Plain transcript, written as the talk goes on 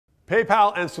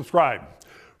PayPal and subscribe.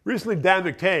 Recently, Dan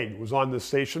McTague was on this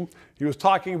station. He was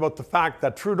talking about the fact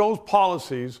that Trudeau's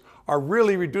policies are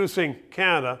really reducing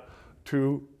Canada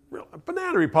to a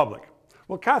banana republic.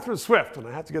 Well, Catherine Swift, and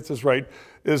I have to get this right,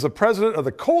 is the president of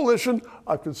the Coalition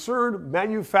of Concerned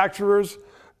Manufacturers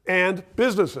and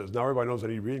Businesses. Now everybody knows I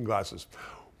need reading glasses.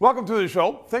 Welcome to the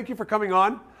show. Thank you for coming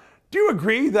on. Do you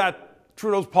agree that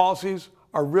Trudeau's policies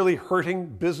are really hurting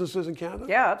businesses in Canada?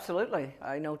 Yeah, absolutely.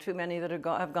 I know too many that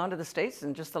have gone to the States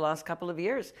in just the last couple of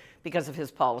years because of his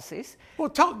policies. Well,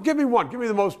 give me one. Give me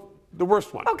the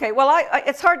worst one. Okay, well,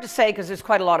 it's hard to say because there's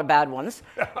quite a lot of bad ones.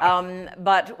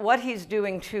 But what he's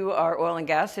doing to our oil and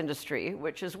gas industry,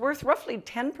 which is worth roughly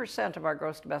 10% of our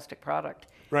gross domestic product.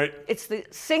 Right. It's the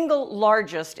single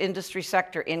largest industry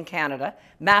sector in Canada,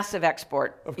 massive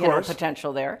export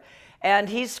potential there. And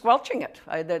he's squelching it.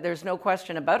 There's no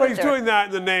question about it. But he's doing that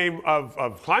in the name of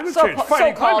climate change,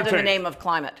 fighting so-called climate in the change. name of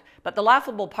climate. But the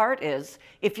laughable part is,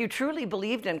 if you truly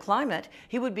believed in climate,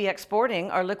 he would be exporting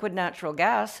our liquid natural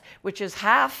gas, which is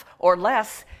half or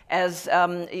less as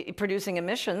producing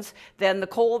emissions than the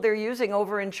coal they're using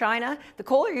over in China. The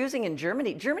coal they're using in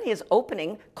Germany. Germany is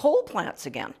opening coal plants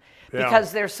again. Yeah.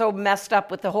 Because they're so messed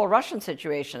up with the whole Russian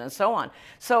situation and so on.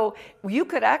 So you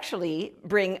could actually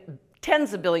bring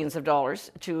tens of billions of dollars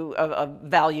of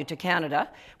value to Canada,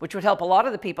 which would help a lot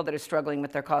of the people that are struggling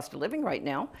with their cost of living right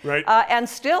now, right. And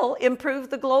still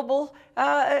improve the global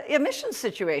emissions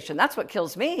situation. That's what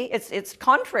kills me. It's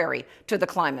contrary to the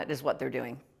climate is what they're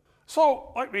doing.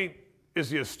 So, I mean,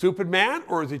 is he a stupid man,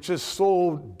 or is he just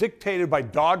so dictated by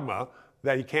dogma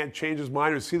that he can't change his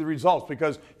mind or see the results?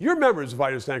 Because your members, if I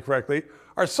understand correctly,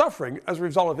 are suffering as a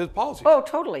result of his policies. Oh,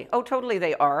 totally. Oh, totally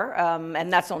they are.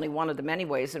 And that's only one of the many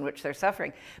ways in which they're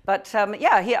suffering. But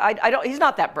yeah, he's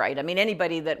not that bright. I mean,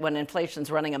 anybody that when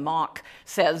inflation's running amok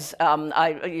says,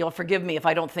 you'll forgive me if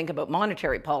I don't think about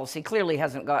monetary policy, clearly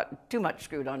hasn't got too much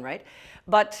screwed on, right?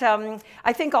 But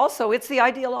I think also it's the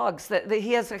ideologues. That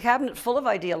he has a cabinet full of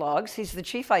ideologues. He's the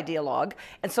chief ideologue.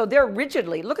 And so they're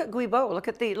rigidly, look at Guilbeault, look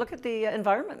at the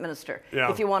environment minister. Yeah.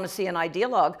 If you want to see an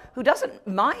ideologue who doesn't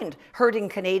mind hurting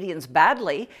Canadians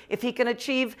badly if he can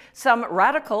achieve some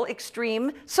radical,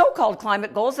 extreme, so-called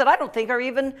climate goals that I don't think are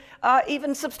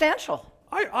even substantial.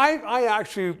 I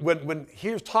actually, when he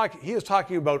is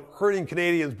talking about hurting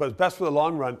Canadians, but it's best for the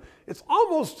long run, it's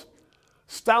almost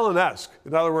Stalin-esque.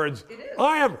 In other words,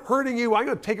 I am hurting you. I'm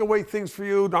going to take away things for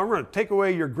you. I'm going to take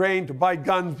away your grain to buy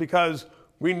guns because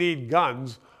we need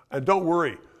guns. And don't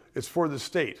worry, it's for the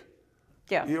state.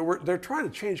 Yeah. They're trying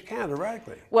to change Canada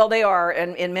radically. Well, they are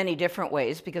in many different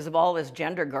ways because of all this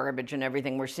gender garbage and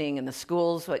everything we're seeing in the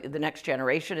schools. The next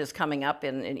generation is coming up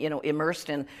immersed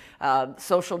in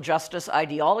social justice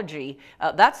ideology.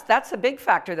 That's a big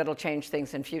factor that'll change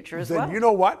things in future as well. Then you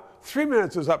know what? 3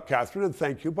 minutes is up, Catherine, and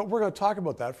thank you. But we're going to talk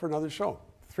about that for another show.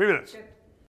 3 minutes. Sure.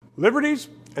 Liberties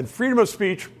and freedom of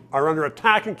speech are under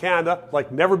attack in Canada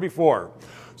like never before.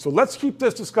 So let's keep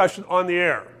this discussion on the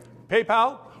air.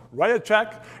 PayPal, write a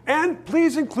check, and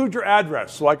please include your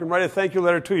address so I can write a thank you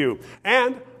letter to you.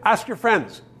 And ask your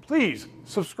friends, please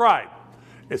subscribe.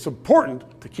 It's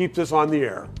important to keep this on the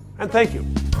air. And thank you.